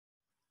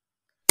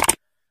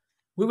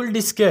we will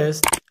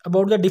discuss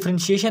about the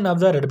differentiation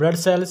of the red blood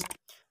cells,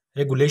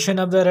 regulation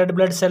of the red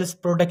blood cells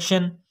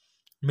production,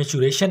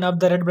 maturation of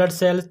the red blood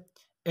cells,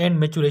 and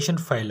maturation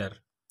failure.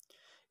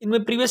 In my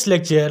previous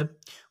lecture,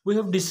 we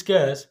have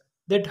discussed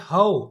that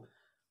how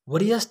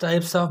various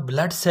types of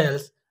blood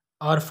cells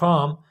are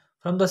formed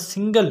from the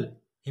single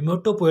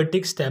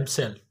hematopoietic stem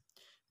cell.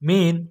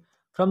 Mean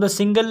from the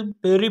single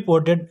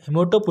pluripotent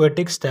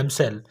hematopoietic stem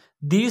cell.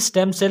 These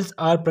stem cells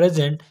are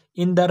present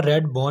in the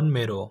red bone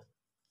marrow.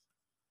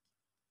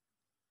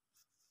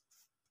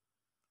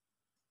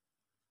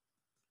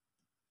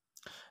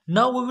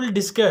 Now we will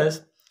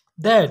discuss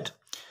that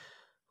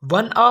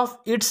one of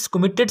its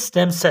committed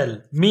stem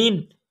cell,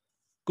 mean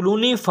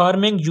colony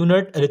forming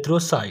unit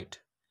erythrocyte,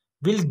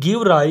 will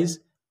give rise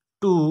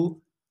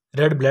to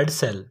red blood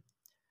cell.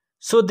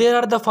 So there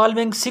are the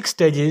following 6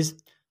 stages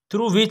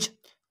through which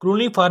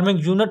colony forming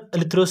unit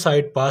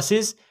erythrocyte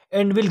passes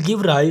and will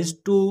give rise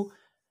to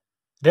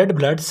red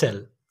blood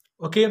cell.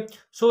 Okay,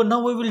 so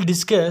now we will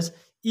discuss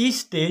each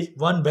stage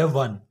one by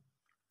one.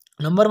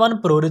 Number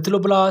 1,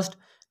 proerythroblast.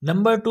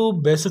 Number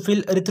 2,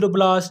 basophil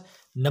erythroblast.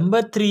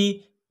 Number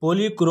 3,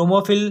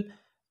 polychromophil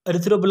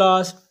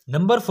erythroblast.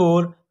 Number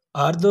 4,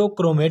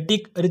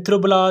 orthochromatic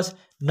erythroblast.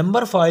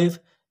 Number 5,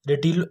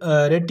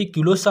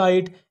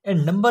 reticulocyte.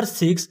 And number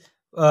 6,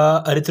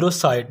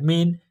 erythrocyte,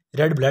 mean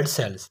red blood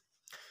cells.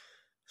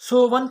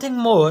 So one thing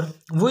more,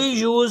 we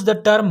use the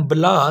term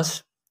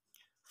blast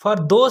for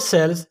those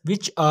cells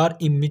which are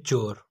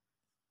immature.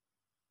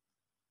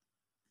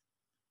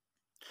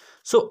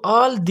 So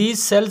all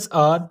these cells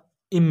are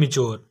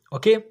immature.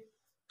 Okay.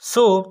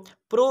 So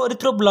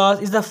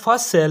proerythroblast is the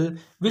first cell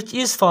which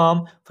is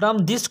formed from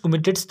this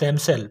committed stem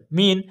cell,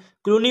 mean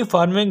colony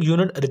forming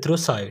unit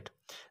erythrocyte.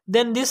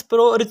 Then this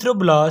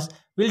proerythroblast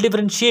will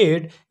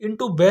differentiate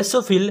into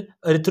basophil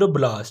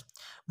erythroblast.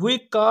 We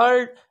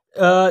call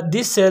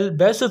this cell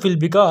basophil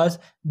because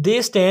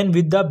they stand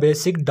with the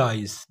basic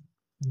dyes.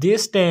 They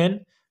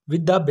stand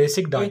with the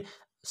basic dye.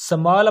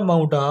 Small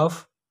amount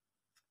of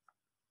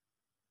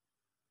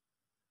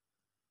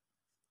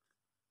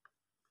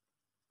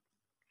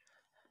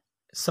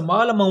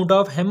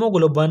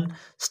hemoglobin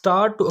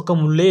start to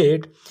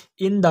accumulate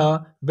in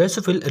the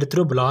basophil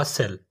erythroblast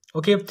cell.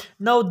 Okay,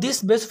 now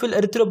this basophil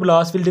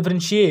erythroblast will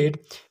differentiate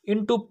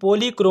into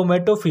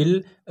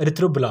polychromatophil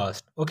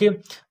erythroblast. Okay,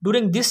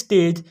 during this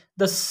stage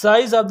the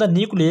size of the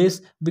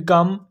nucleus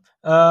become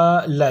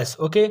less.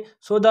 Okay,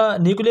 so the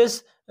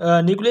nucleus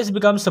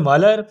becomes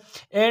smaller,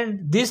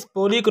 and this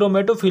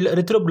polychromatophil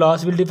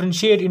erythroblast will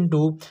differentiate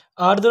into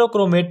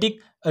orthochromatic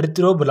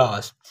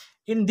erythroblast.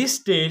 In this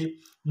stage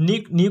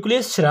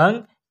nucleus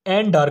shrunk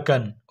and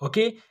darken.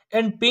 Okay,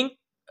 and pink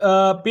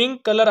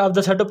color of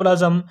the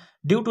cytoplasm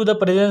due to the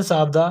presence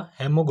of the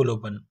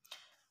hemoglobin,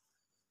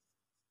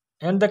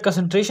 and the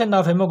concentration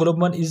of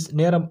hemoglobin is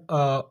near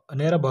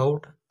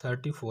about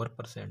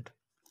 34%.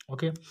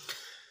 Okay,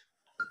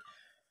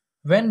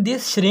 when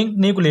this shrink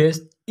nucleus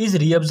is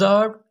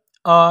reabsorbed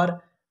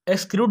or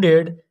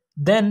excluded,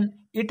 then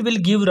it will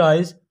give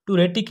rise to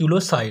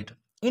reticulocyte.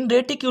 In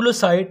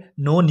reticulocyte,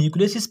 no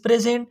nucleus is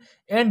present,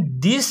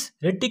 and this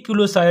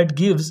reticulocyte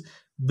gives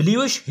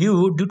bluish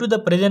hue due to the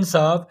presence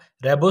of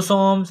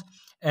ribosomes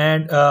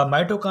and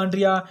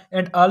mitochondria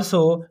and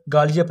also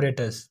Golgi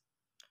apparatus.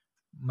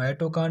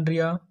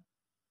 Mitochondria,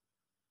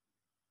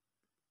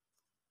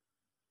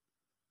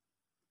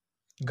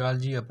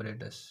 Golgi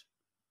apparatus.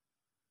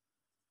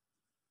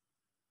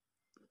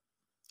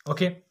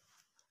 Okay.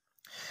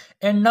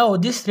 And now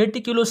this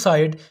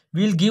reticulocyte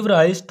will give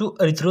rise to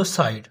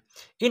erythrocyte.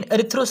 In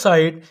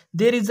erythrocyte,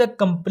 there is a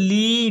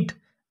complete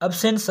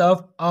absence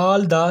of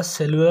all the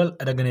cellular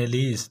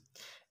organelles,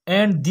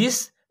 and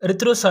this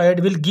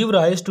erythrocyte will give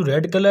rise to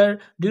red color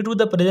due to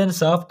the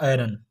presence of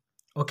iron.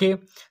 Okay,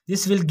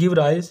 this will give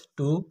rise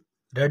to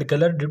red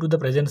color due to the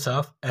presence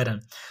of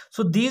iron.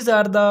 So these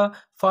are the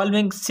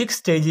following 6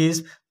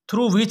 stages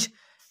through which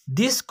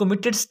this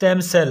committed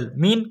stem cell,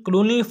 mean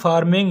colony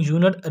forming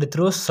unit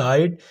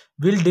erythrocyte,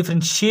 will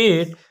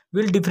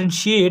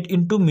differentiate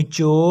into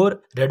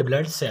mature red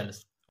blood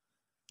cells.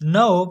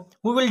 Now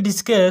we will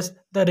discuss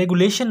the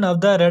regulation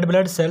of the red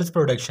blood cells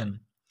production.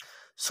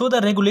 So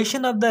the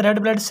regulation of the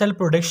red blood cell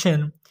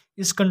production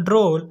is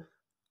controlled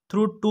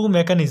through 2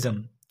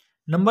 mechanisms.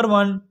 Number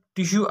 1,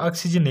 tissue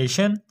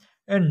oxygenation,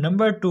 and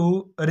number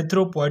 2,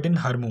 erythropoietin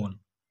hormone.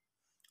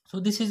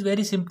 So this is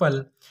very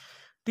simple.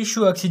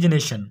 Tissue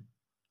oxygenation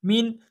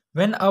mean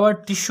when our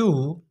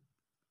tissues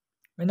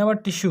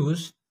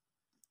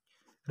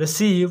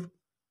receive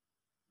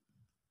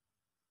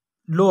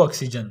low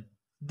oxygen,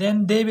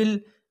 then they will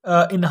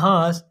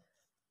enhance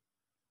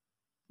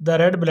the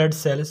red blood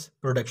cells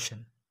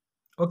production.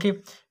 Okay,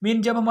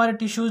 mean जब हमारे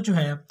tissues जो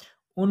हैं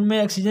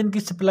उनमें oxygen की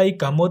supply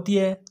कम होती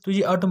है तो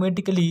ये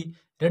ऑटोमेटिकली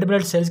रेड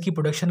ब्लड सेल्स की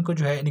प्रोडक्शन को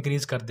जो है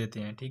इंक्रीज कर देते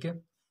हैं. ठीक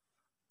है,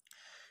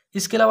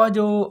 इसके अलावा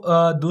जो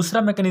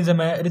दूसरा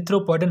मैकेनिज्म है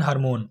erythropoietin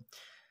hormone.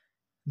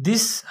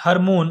 This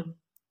hormone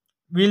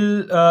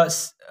will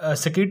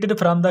secreted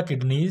from the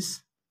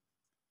kidneys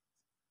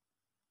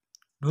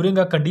during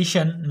a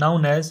condition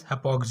known as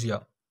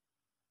hypoxia.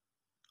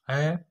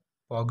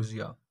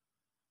 hypoxia.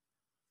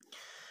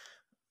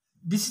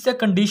 This is a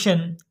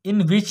condition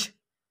in which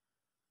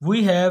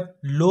we have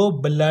low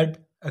blood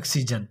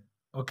oxygen.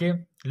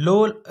 Okay,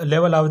 low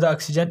level of the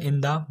oxygen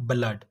in the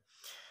blood.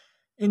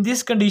 In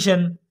this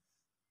condition,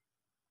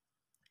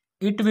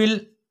 it will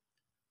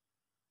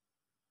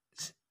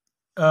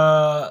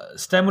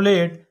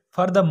stimulate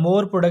for the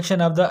more production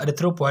of the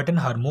erythropoietin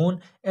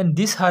hormone, and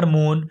this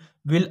hormone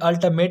will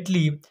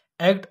ultimately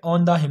act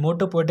on the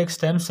hematopoietic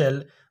stem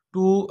cell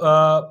to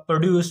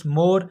produce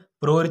more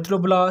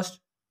proerythroblast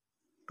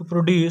to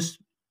produce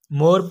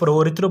more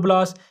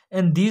proerythroblasts,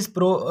 and these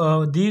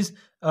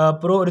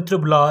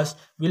proerythroblasts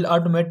will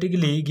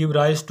automatically give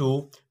rise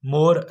to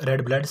more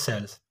red blood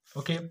cells.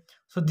 Okay,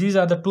 so these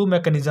are the two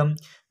mechanisms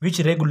which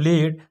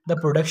regulate the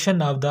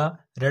production of the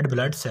red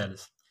blood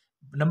cells.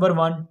 Number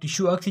one,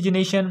 tissue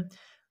oxygenation,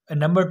 and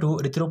number two,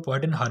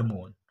 erythropoietin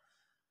hormone.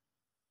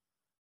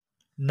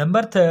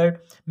 Number third,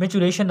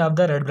 maturation of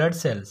the red blood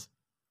cells.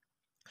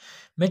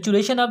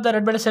 Maturation of the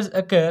red blood cells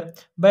occur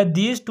by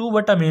these two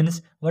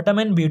vitamins,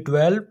 vitamin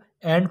B12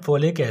 and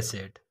folic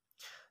acid.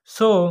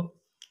 So,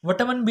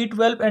 vitamin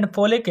B12 and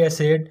folic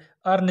acid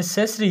are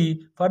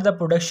necessary for the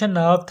production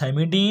of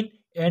thymidine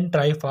and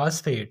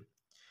triphosphate.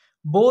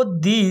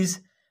 Both these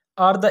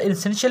are the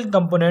essential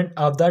component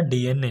of the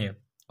DNA.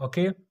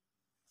 Okay.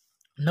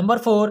 Number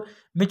 4,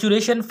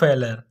 maturation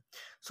failure.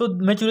 So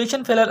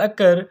maturation failure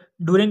occur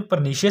during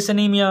pernicious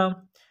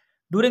anemia.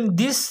 During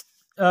this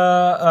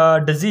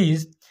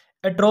disease,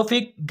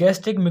 atrophic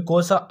gastric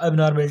mucosa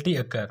abnormality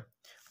occur.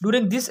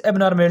 During this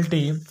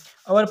abnormality,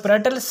 our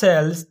parietal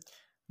cells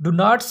do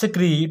not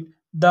secrete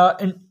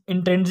the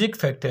intrinsic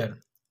factor.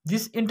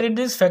 This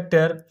intrinsic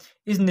factor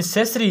is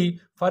necessary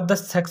for the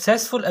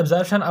successful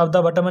absorption of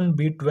the vitamin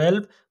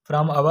B12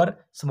 from our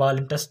small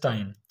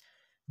intestine.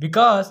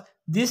 Because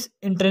this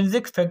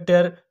intrinsic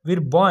factor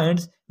will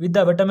bonds with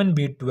the vitamin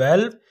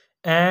B12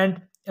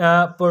 and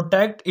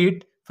protect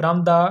it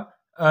from the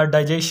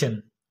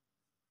digestion.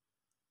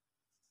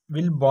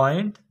 Will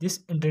bond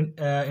this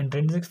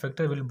intrinsic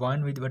factor will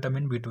bond with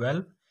vitamin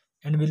B12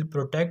 and will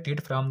protect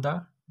it from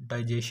the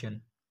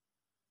digestion.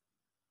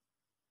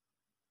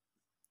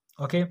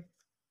 Okay,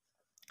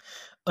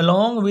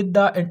 along with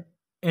the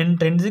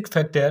intrinsic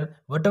factor,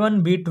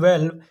 vitamin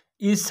B12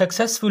 is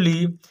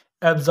successfully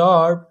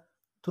absorbed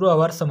through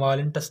our small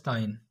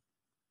intestine.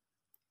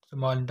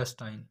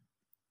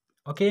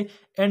 Okay,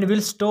 and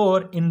will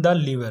store in the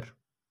liver.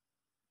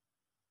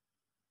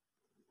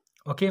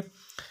 Okay,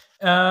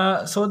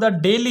 so the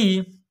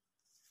daily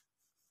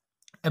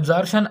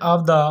absorption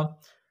of the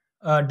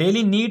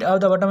daily need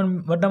of the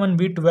vitamin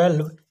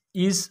B12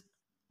 is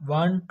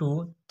 1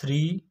 to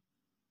 3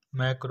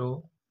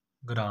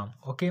 macrogram.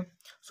 Okay,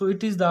 so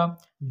it is the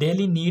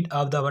daily need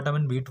of the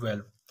vitamin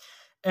B12.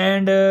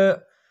 And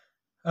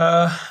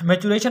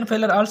maturation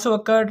failure also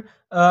occurred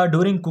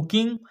during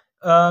cooking.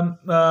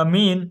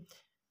 Mean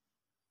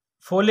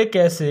folic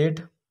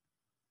acid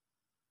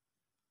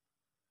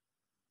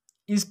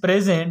is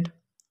present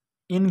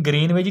in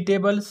green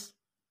vegetables,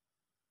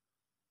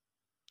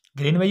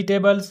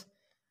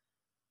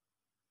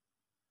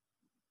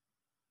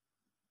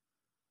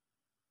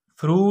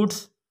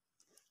 fruits,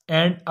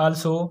 and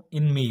also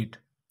in meat.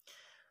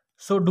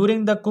 So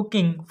during the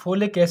cooking,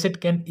 folic acid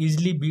can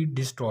easily be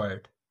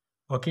destroyed.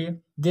 Okay,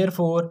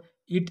 therefore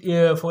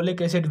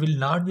folic acid will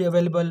not be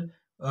available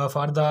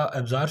for the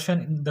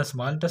absorption in the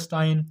small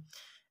intestine,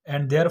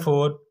 and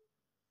therefore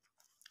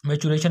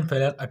maturation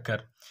failure occur.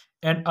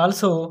 And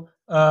also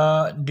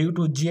due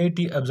to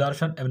GIT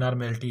absorption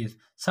abnormalities,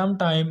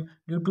 sometime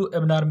due to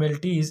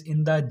abnormalities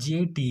in the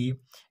GIT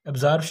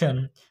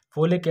absorption,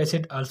 folic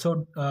acid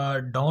also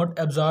don't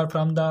absorb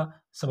from the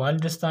small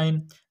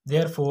intestine,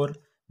 therefore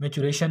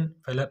maturation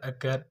failure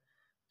occur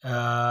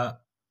uh,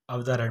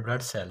 of the red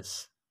blood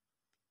cells.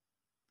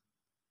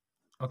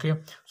 Okay,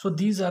 so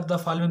these are the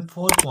following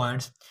 4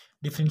 points: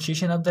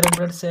 differentiation of the red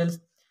blood cells,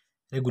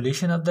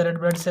 regulation of the red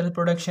blood cell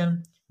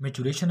production,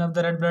 maturation of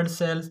the red blood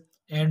cells,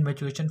 and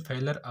maturation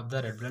failure of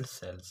the red blood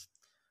cells.